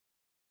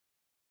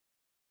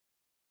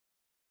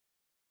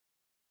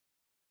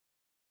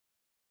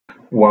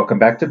Welcome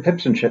back to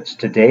Pips-N-Chits.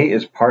 Today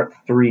is part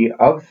 3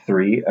 of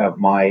 3 of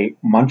my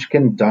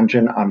Munchkin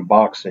Dungeon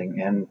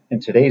unboxing. And in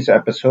today's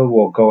episode,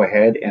 we'll go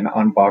ahead and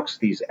unbox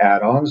these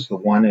add-ons. The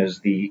one is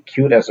the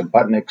Cute as a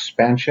Button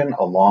expansion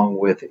along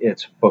with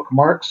its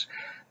bookmarks.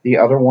 The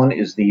other one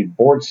is the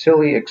Board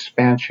Silly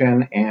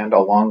expansion and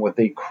along with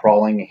the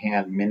crawling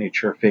hand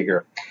miniature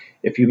figure.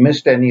 If you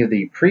missed any of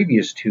the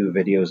previous 2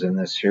 videos in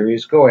this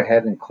series, go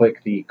ahead and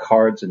click the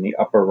cards in the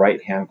upper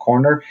right hand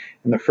corner.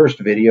 In the first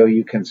video,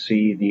 you can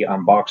see the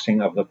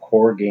unboxing of the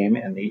core game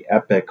and the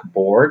epic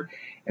board.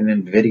 And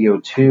in video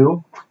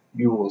 2,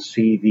 you will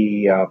see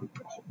the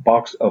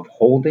box of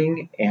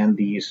holding and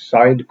the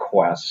side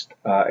quest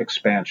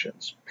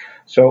expansions.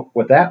 So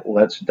with that,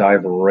 let's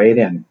dive right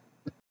in.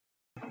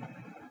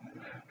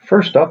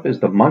 First up is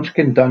the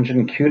Munchkin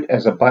Dungeon Cute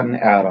as a Button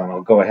add-on.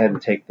 I'll go ahead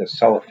and take the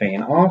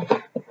cellophane off.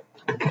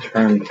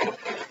 Turn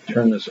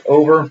this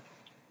over,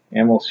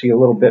 and we'll see a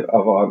little bit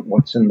of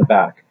what's in the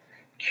back.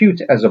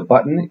 Cute as a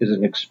Button is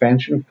an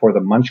expansion for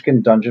the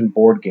Munchkin Dungeon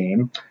board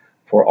game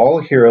for all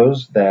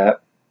heroes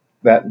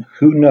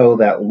who know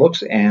that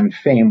looks and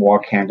fame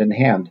walk hand in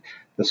hand.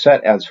 The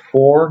set adds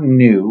 4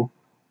 new,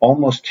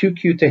 almost too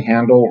cute to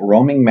handle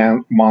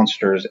roaming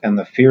monsters and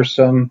the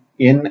fearsome,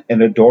 in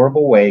an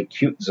adorable way,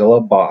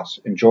 Cutzilla boss.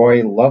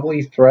 Enjoy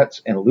lovely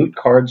threats and loot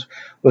cards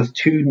with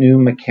 2 new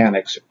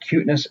mechanics,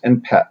 cuteness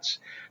and pets,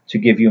 to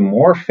give you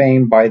more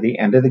fame by the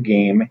end of the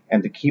game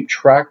and to keep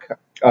track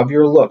of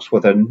your looks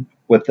with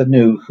the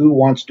new Who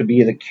Wants to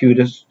Be the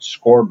Cutest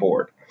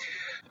scoreboard.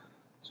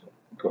 So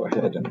go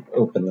ahead and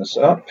open this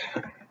up.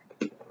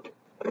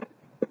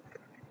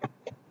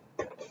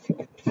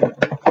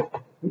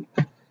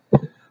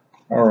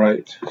 All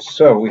right,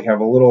 so we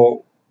have a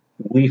little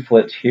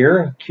leaflet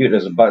here, Cute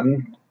as a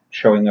Button,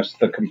 showing us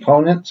the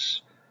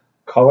components.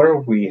 Color,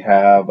 we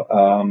have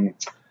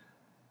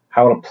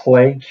how to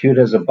play Cute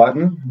as a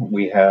Button.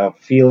 We have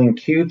feeling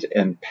cute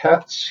and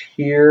pets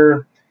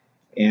here,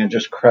 and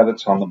just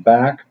credits on the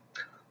back.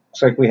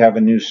 Looks like we have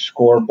a new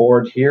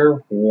scoreboard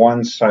here,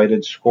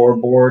 one-sided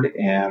scoreboard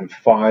and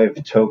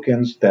 5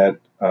 tokens that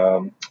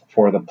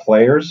for the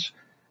players,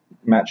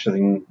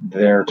 matching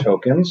their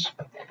tokens.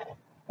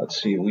 Let's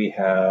see, we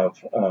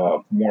have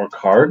more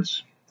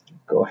cards.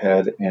 Go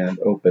ahead and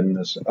open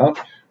this up.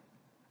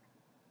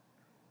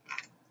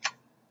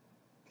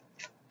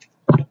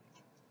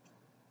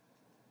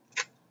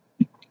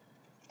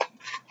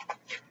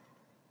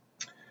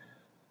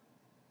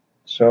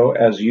 So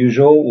as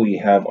usual, we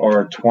have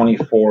our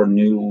 24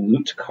 new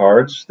loot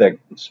cards that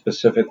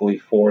specifically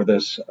for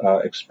this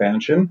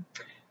expansion.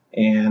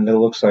 And it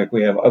looks like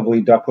we have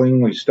Ugly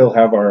Duckling. We still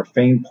have our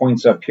fame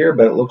points up here,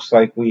 but it looks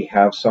like we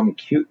have some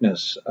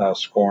cuteness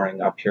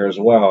scoring up here as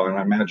well. And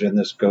I imagine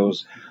this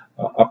goes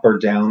up or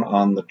down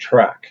on the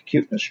track,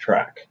 cuteness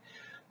track.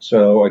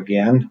 So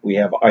again, we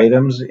have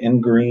items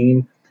in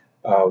green,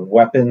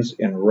 weapons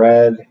in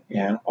red,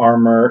 and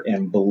armor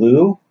in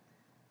blue.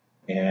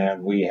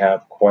 And we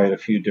have quite a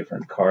few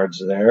different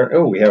cards there.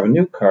 Oh, we have a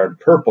new card,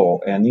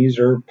 purple, and these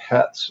are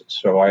pets.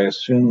 So I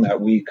assume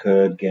that we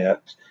could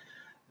get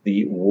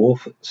the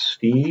wolf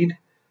steed,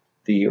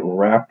 the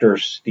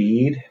raptor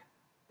steed,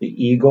 the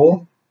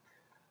eagle,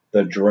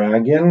 the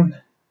dragon,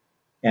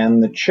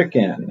 and the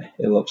chicken,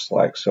 it looks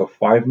like. So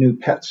 5 new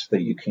pets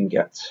that you can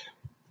get.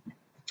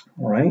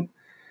 All right.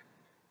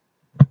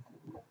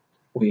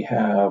 We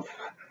have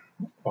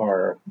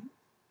our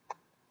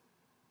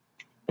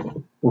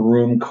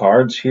room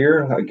cards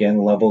here. Again,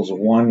 levels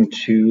 1,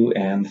 2,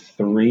 and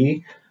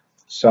 3.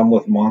 Some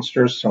with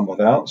monsters, some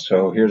without.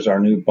 So here's our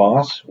new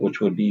boss, which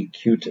would be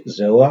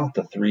Cutzilla,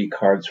 the 3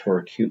 cards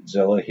for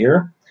Cutzilla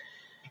here.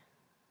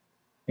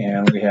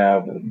 And we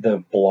have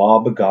the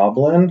Blob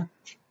Goblin,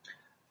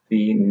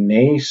 the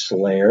Nay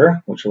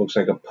Slayer, which looks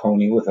like a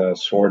pony with a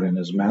sword in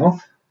his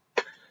mouth.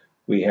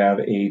 We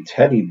have a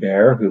teddy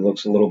bear who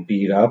looks a little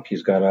beat up.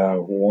 He's got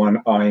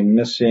one eye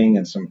missing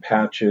and some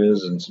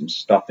patches and some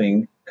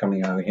stuffing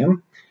coming out of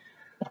him.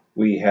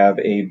 We have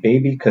a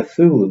baby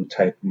Cthulhu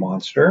type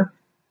monster.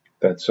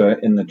 That's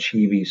in the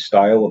chibi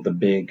style with the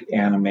big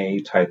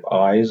anime type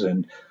eyes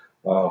and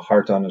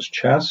heart on his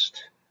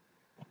chest.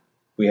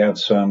 We have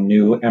some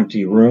new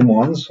empty room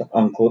ones.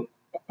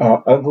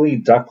 Ugly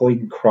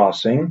Duckling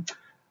Crossing,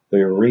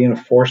 the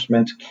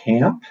Reinforcement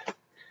Camp,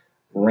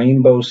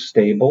 Rainbow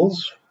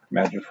Stables,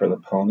 imagine for the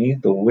pony,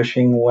 the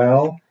Wishing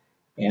Well,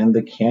 and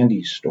the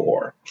Candy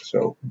Store.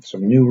 So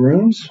some new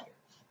rooms.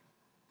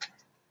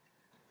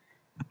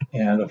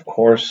 And of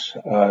course,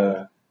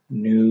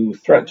 new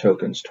threat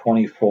tokens,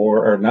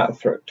 24, or not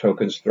threat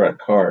tokens, threat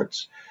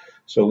cards.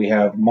 So we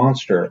have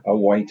monster, a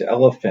white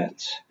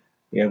elephant.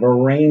 We have a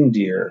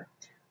reindeer,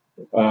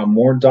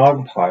 more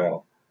dog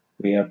pile.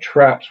 We have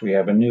traps. We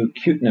have a new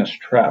cuteness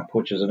trap,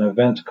 which is an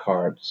event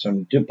card.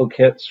 Some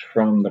duplicates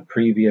from the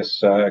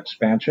previous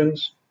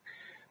expansions.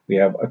 We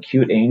have a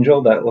cute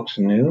angel that looks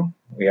new.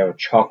 We have a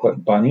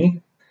chocolate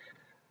bunny.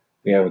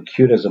 We have a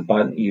Cute as a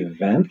Button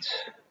event.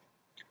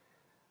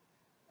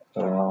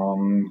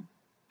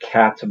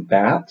 Cat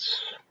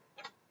bats,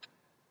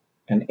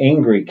 an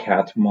angry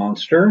cat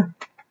monster,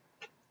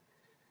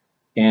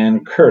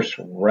 And Curse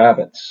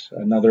Rabbits,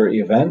 another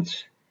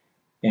event.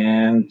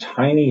 And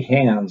Tiny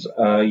Hands,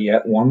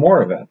 yet one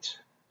more event.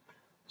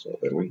 So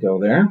there we go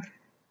there.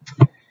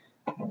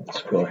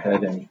 Let's go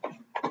ahead and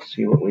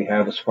see what we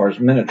have as far as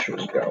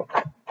miniatures go.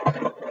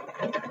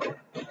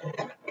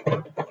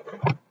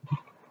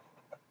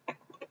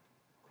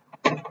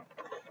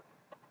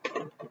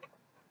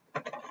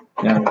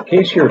 Now, in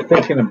case you're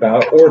thinking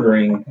about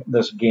ordering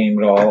this game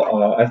at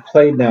all, I've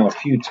played now a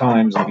few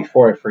times, and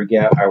before I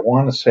forget, I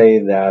want to say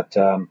that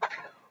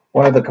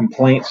one of the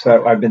complaints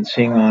that I've been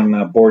seeing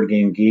on Board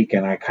Game Geek,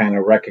 and I kind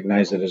of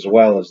recognize it as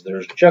well, is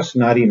there's just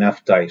not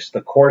enough dice.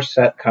 The core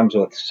set comes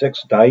with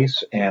 6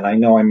 dice, and I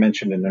know I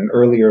mentioned in an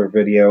earlier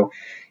video,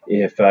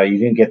 if you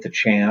didn't get the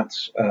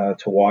chance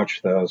to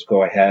watch those,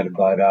 go ahead.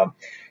 But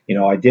you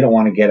know, I didn't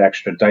want to get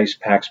extra dice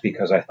packs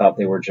because I thought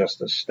they were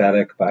just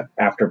aesthetic. But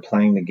after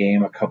playing the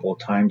game a couple of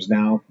times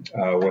now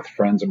with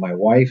friends and my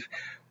wife,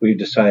 we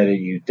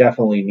decided you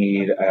definitely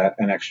need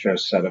an extra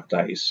set of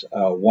dice,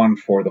 one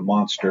for the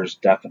monsters,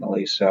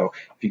 definitely. So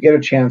if you get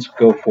a chance,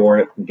 go for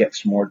it and get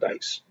some more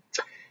dice.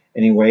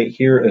 Anyway,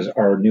 here is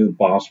our new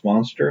boss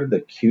monster,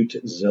 the Cute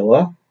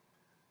Zilla.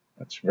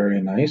 That's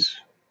very nice.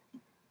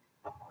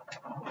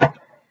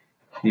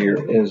 Here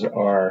is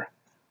our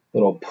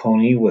little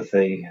pony with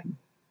a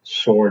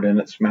sword in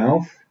its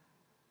mouth.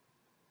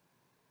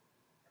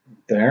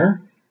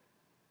 There.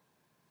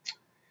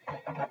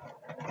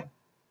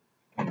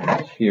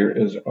 Here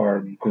is our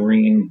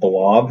green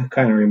blob.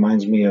 Kind of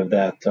reminds me of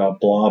that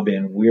blob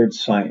in Weird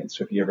Science,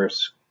 if you ever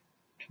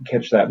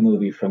catch that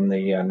movie from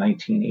the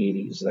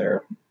 1980s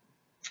there.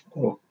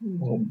 Little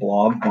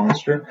blob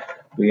monster.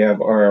 We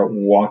have our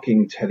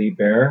walking teddy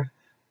bear.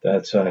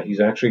 That's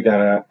he's actually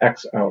got an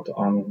X out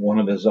on one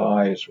of his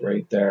eyes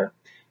right there.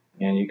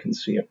 And you can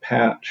see a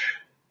patch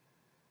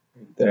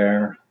right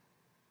there.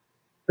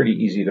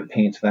 Pretty easy to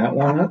paint that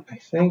one up, I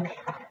think.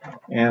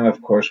 And of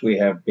course we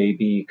have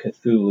baby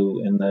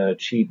Cthulhu in the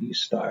chibi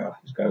style.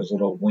 He's got his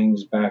little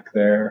wings back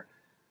there,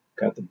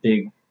 got the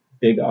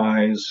big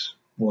eyes,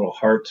 little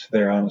heart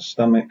there on his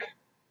stomach.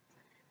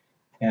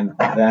 And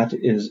that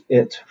is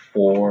it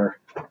for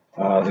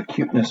the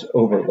cuteness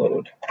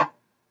overload.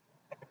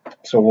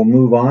 So we'll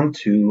move on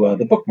to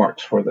the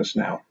bookmarks for this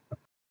now.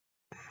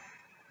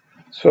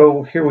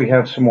 So here we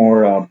have some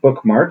more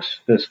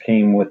bookmarks. This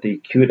came with the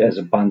Cute as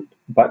a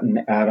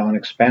Button add-on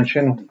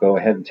expansion. We'll go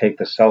ahead and take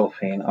the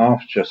cellophane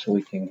off just so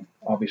we can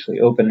obviously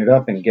open it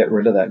up and get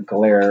rid of that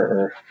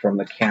glare from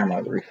the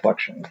camera, the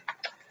reflection.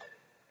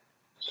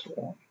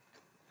 So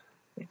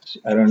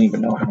I don't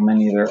even know how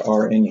many there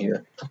are in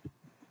here.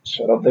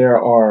 So there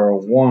are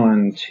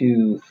 1,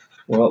 2,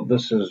 well,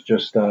 this is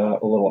just a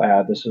little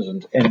ad. This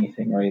isn't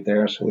anything right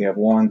there. So we have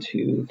 1,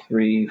 2,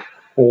 3,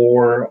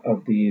 4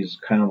 of these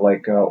kind of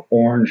like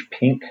orange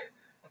pink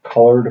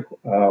colored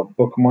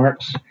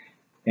bookmarks.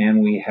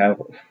 And we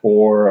have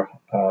 4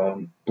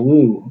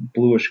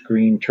 bluish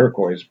green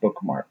turquoise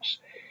bookmarks.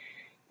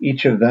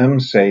 Each of them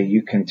say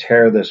you can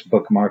tear this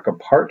bookmark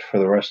apart for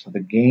the rest of the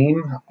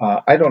game.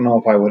 I don't know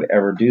if I would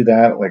ever do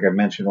that. Like I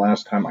mentioned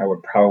last time, I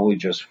would probably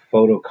just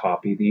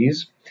photocopy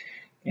these.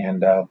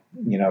 And,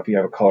 you know, if you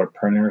have a color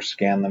printer,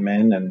 scan them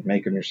in and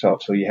make them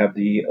yourself. So you have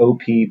the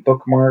OP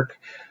bookmark.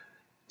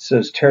 It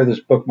says tear this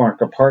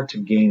bookmark apart to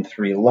gain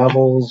 3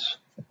 levels.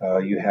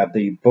 You have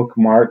the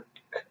bookmark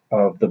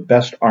of the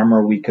best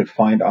armor we could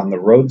find on the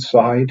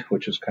roadside,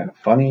 which is kind of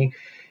funny.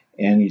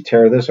 And you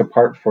tear this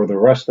apart for the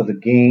rest of the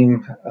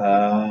game.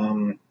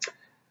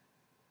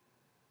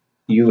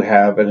 You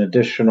have an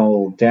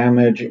additional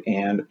damage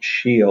and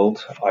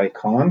shield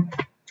icon.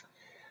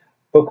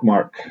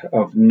 Bookmark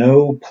of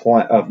no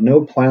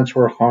plants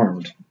were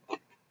harmed.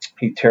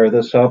 You tear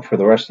this up for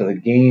the rest of the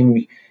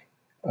game.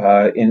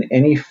 In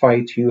any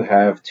fight, you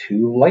have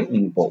 2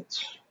 lightning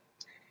bolts.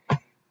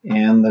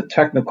 And the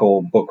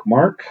technical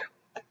bookmark,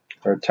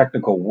 or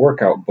technical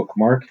workout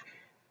bookmark,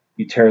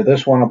 you tear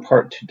this one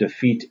apart to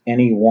defeat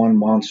any one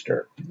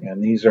monster.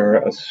 And these are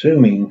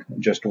assuming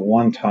just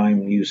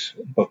one-time use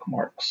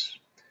bookmarks.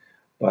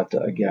 But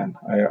again,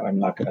 I'm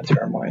not going to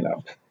tear mine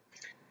up.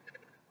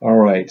 All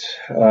right,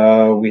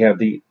 we have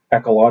the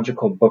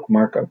ecological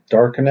bookmark of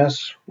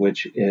darkness,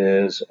 which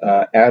is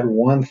add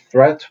 1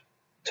 threat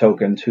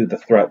token to the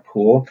threat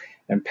pool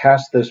and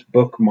pass this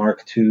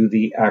bookmark to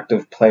the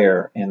active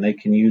player, and they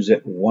can use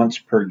it once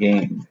per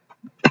game.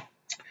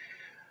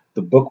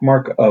 The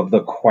bookmark of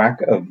the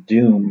Quack of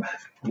Doom,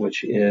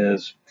 which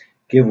is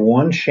give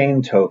 1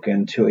 shame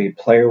token to a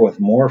player with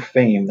more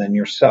fame than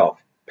yourself.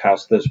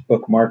 Pass this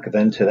bookmark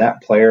then to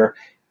that player,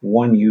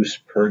 1 use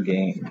per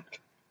game.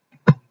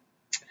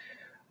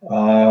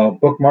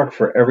 Bookmark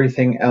for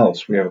everything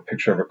else. We have a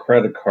picture of a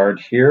credit card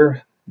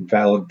here,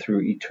 valid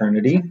through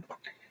eternity.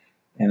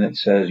 And it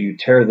says you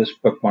tear this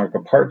bookmark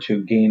apart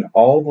to gain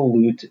all the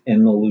loot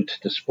in the loot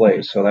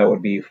display. So that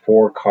would be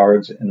 4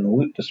 cards in the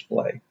loot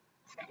display.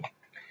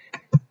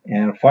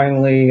 And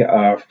finally,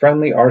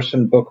 friendly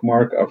arson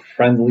bookmark of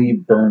friendly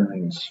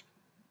burns.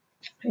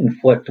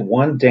 Inflict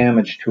 1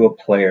 damage to a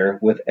player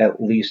with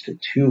at least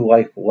 2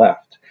 life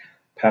left.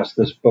 Pass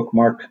this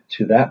bookmark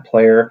to that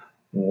player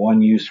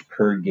 1 use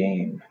per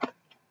game.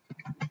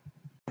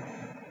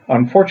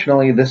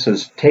 Unfortunately, this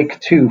is take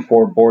 2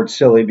 for Board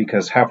Silly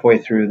because halfway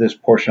through this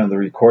portion of the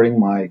recording,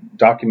 my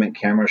document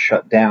camera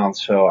shut down.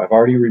 So I've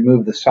already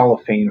removed the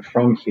cellophane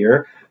from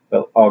here,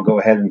 but I'll go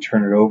ahead and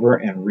turn it over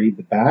and read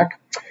the back.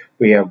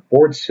 We have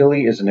Board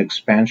Silly is an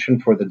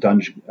expansion for the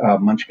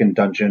Munchkin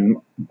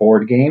Dungeon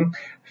board game.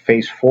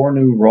 Face 4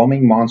 new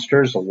roaming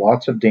monsters,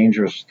 lots of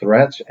dangerous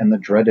threats, and the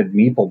dreaded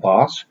Meeple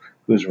boss,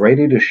 who's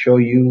ready to show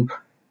you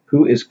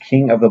who is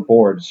king of the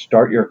board.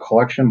 Start your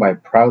collection by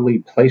proudly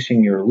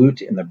placing your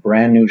loot in the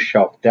brand new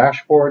shelf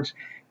dashboards,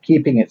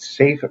 keeping it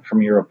safe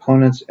from your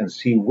opponents, and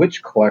see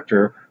which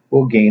collector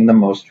will gain the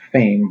most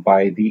fame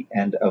by the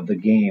end of the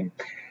game.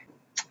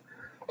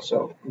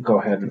 So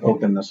go ahead and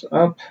open this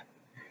up.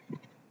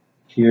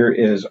 Here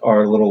is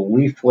our little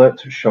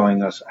leaflet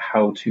showing us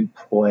how to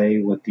play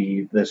with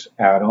this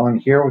add-on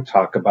here. We'll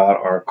talk about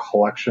our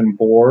collection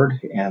board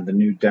and the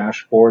new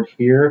dashboard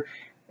here,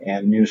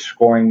 and new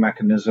scoring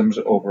mechanisms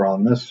over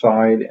on this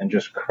side, and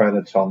just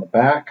credits on the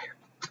back.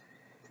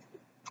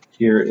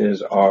 Here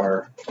is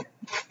our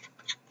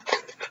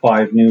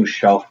 5 new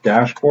shelf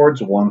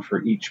dashboards, 1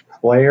 for each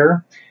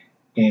player,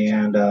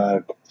 and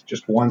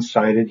just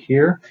one-sided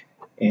here.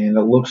 And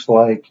it looks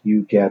like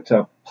you get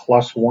a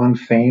 +1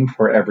 fame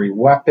for every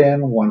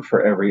weapon, 1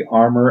 for every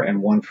armor,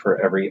 and 1 for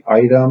every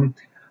item.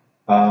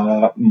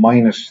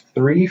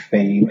 -3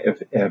 fame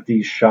if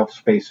these shelf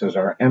spaces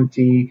are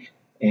empty.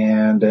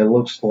 And it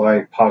looks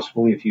like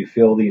possibly if you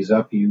fill these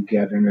up, you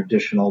get an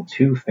additional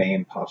 2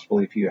 fame,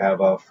 possibly if you have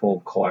a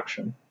full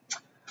collection.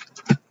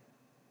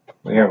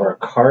 We have our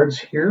cards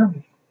here.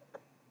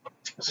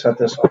 Set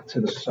this up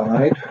to the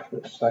side for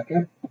a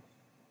second.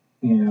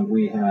 And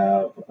we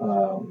have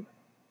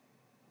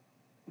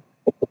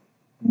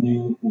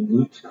new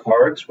loot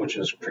cards, which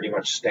is pretty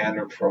much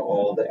standard for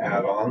all the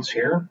add-ons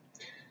here.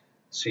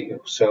 See,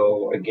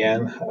 so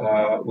again,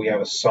 we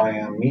have a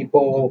cyan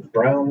meeple,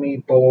 brown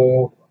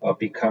meeple,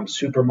 become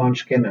super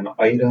munchkin, an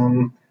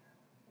item,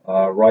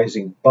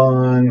 rising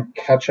bun,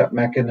 ketchup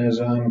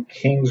mechanism,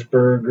 king's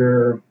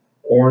burger,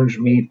 orange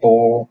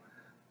meeple,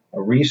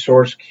 a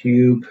resource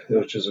cube,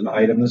 which is an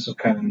item. This is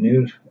kind of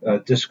new.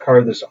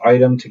 Discard this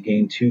item to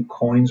gain 2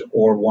 coins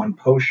or 1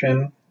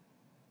 potion.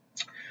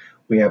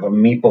 We have a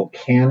meeple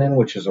cannon,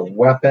 which is a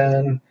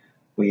weapon.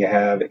 We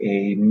have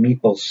a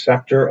meeple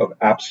scepter of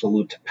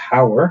absolute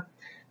power.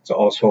 It's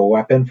also a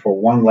weapon. For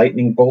 1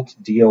 lightning bolt,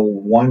 deal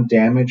 1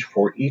 damage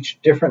for each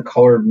different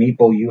colored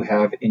meeple you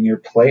have in your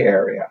play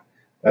area.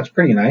 That's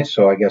pretty nice.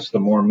 So I guess the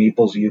more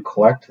meeples you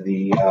collect,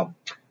 the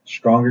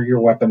stronger your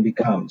weapon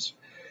becomes.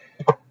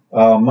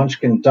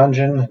 Munchkin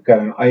Dungeon, got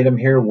an item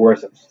here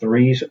worth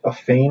 3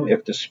 fame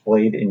if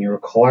displayed in your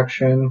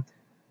collection.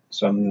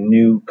 Some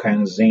new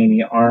kind of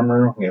zany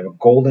armor. We have a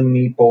golden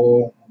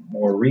meeple,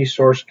 more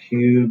resource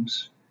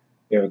cubes.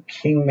 We have a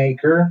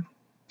kingmaker,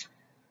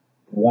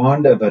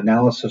 wand of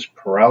analysis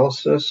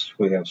paralysis.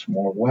 We have some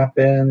more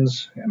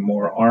weapons and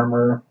more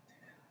armor.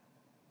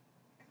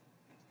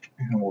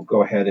 And we'll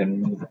go ahead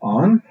and move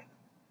on.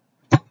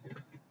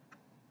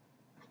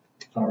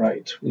 All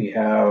right, we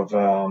have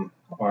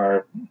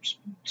our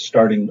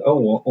starting,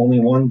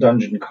 only 1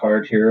 dungeon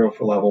card here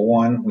for level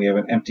 1. We have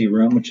an empty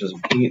room, which is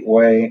a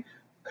gateway.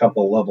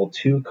 Couple level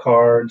 2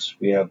 cards.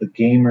 We have the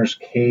Gamer's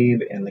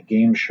Cave and the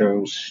Game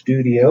Show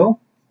Studio.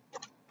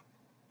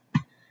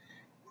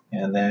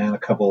 And then a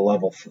couple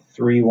level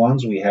 3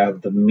 ones. We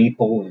have the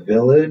Meeple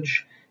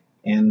Village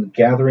and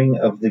Gathering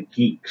of the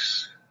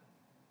Geeks.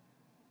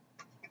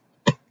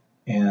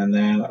 And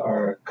then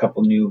our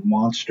couple new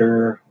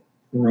monster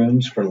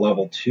rooms for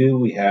level 2.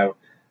 We have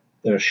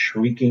the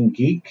Shrieking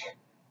Geek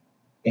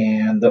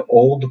and the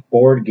Old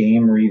Board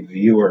Game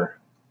Reviewer.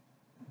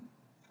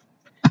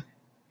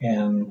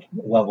 And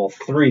level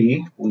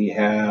 3, we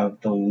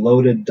have the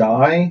Loaded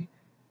Die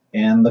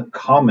and the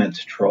Comment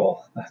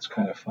Troll. That's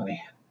kind of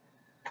funny.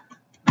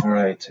 All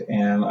right,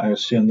 and I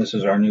assume this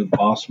is our new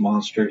boss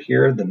monster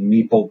here, the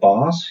Meeple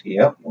Boss.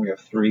 Yep, we have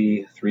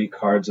three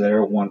cards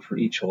there, 1 for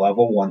each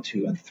level, 1,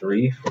 2, and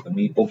 3 for the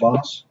Meeple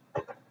Boss.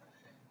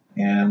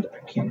 And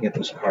I can't get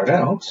this card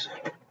out,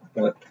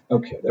 but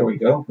okay, there we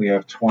go. We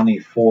have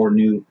 24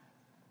 new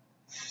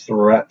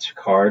threat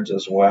cards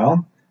as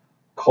well.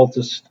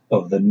 Cultist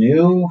of the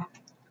New, a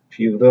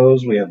few of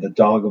those. We have the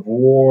Dog of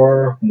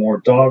War, more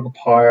Dog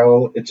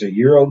Pile. It's a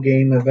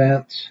Eurogame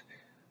event.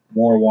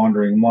 More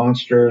Wandering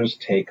Monsters,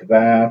 take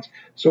that.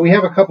 So we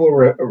have a couple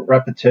of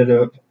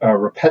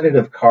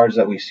repetitive cards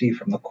that we see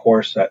from the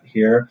core set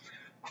here,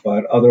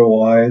 but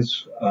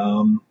otherwise,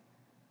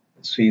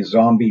 let's see,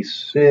 Zombie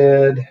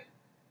Sid,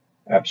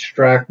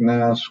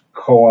 Abstractness,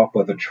 Co-op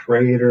with a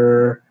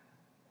Trader,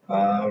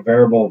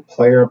 Variable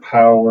Player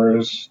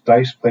Powers,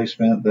 Dice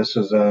Placement. This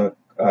is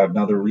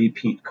another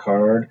repeat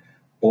card.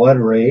 Blood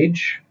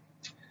Rage,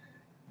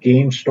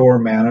 Game Store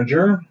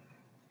Manager,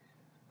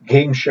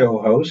 Game Show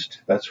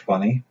Host, that's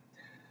funny.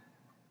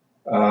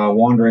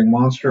 Wandering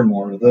Monster,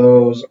 more of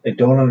those. I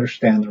don't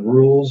understand the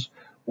rules.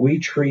 We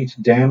treat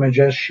damage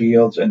as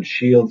shields and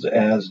shields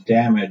as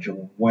damage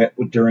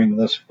during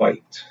this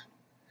fight.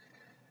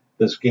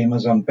 This game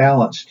is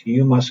unbalanced.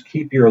 You must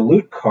keep your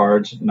loot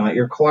cards, not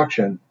your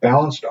collection,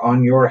 balanced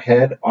on your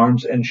head,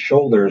 arms, and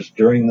shoulders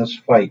during this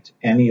fight.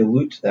 Any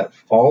loot that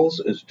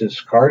falls is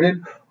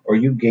discarded, or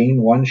you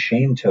gain 1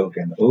 shame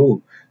token.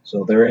 Ooh,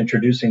 so they're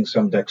introducing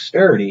some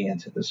dexterity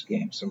into this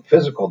game, some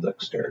physical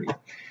dexterity.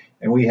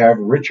 And we have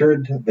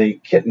Richard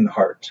the Kitten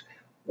Heart.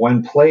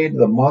 When played,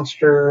 the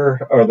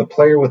monster or the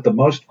player with the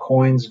most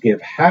coins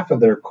give half of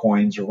their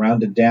coins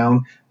rounded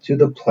down to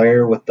the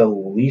player with the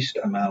least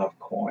amount of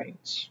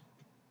coins.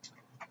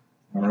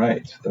 All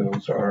right,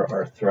 those are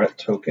our threat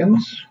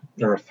tokens,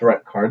 or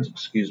threat cards,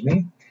 excuse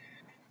me.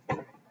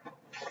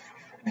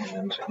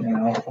 And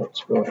now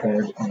let's go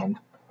ahead and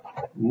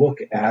look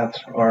at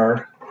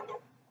our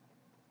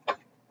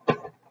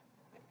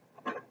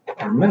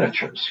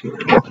miniatures here.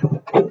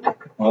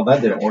 Well,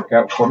 that didn't work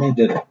out for me,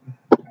 did it?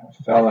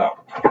 Fell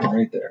out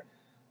right there.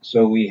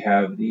 So we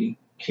have the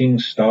King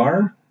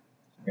Star.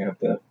 We have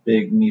the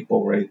big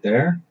meeple right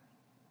there.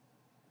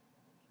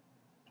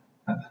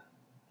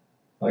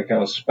 Like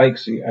how his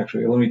spikes,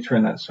 actually, let me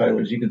turn that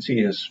sideways. You can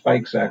see his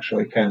spikes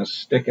actually kind of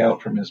stick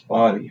out from his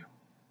body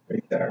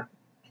right there.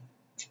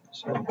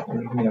 So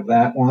we have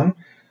that one.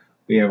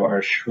 We have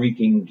our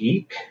Shrieking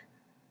Geek.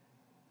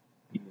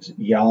 He's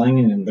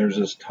yelling, and there's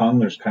his tongue.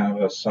 There's kind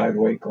of a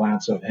sideways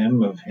glance of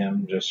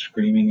him just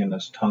screaming and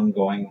his tongue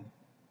going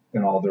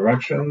in all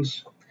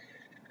directions.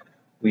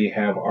 We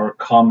have our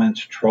Comment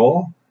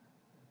Troll.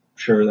 I'm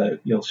sure that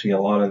you'll see a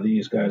lot of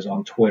these guys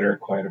on Twitter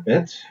quite a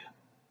bit.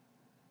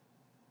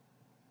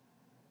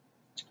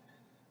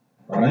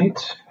 All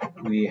right,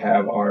 we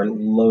have our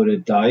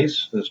Loaded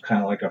Dice. There's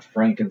kind of like a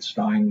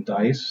Frankenstein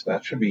dice.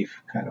 That should be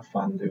kind of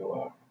fun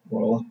to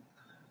roll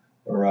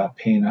or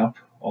paint up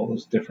all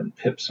those different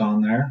pips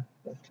on there.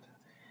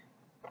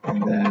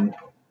 And then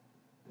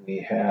we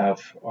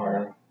have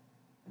our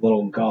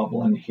little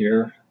goblin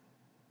here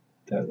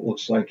that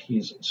looks like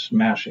he's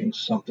smashing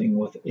something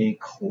with a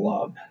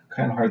club.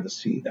 Kind of hard to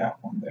see that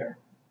one there.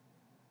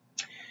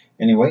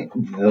 Anyway,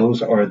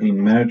 those are the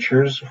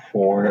miniatures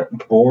for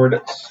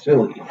Board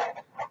Silly.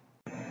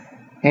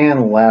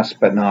 And last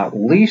but not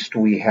least,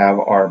 we have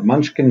our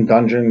Munchkin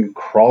Dungeon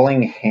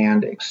Crawling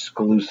Hand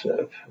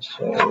exclusive.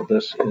 So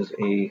this is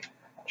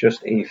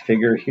just a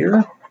figure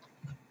here.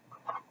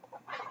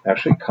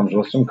 Actually comes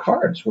with some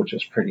cards, which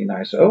is pretty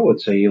nice. Oh,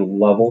 it's a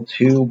level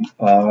 2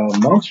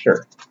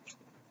 monster.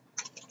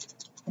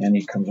 And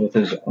he comes with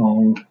his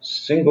own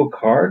single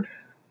card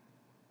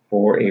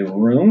for a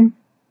room.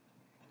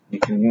 You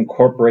can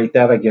incorporate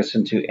that, I guess,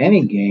 into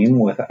any game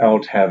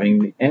without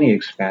having any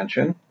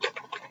expansion.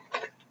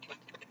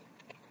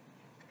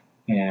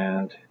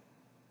 And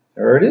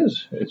there it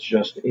is. It's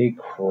just a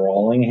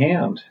crawling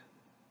hand.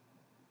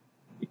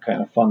 It'd be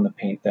kind of fun to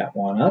paint that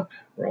one up.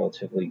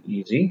 Relatively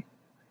easy.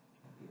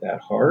 Not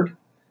that hard.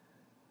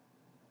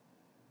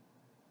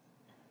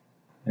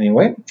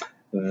 Anyway,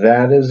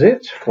 that is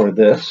it for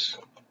this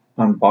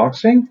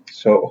unboxing.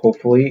 So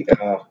hopefully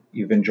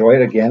you've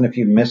enjoyed. Again, if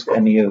you missed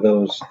any of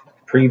those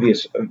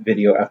previous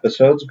video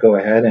episodes, go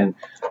ahead and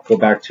go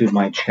back to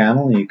my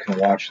channel and you can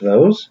watch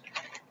those.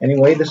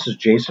 Anyway, this is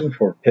Jason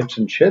for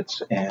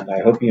Pips-N-Chits, and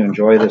I hope you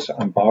enjoy this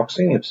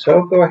unboxing. If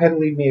so, go ahead and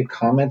leave me a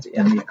comment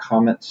in the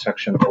comment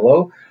section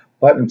below.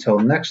 But until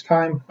next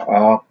time,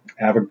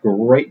 have a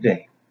great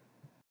day.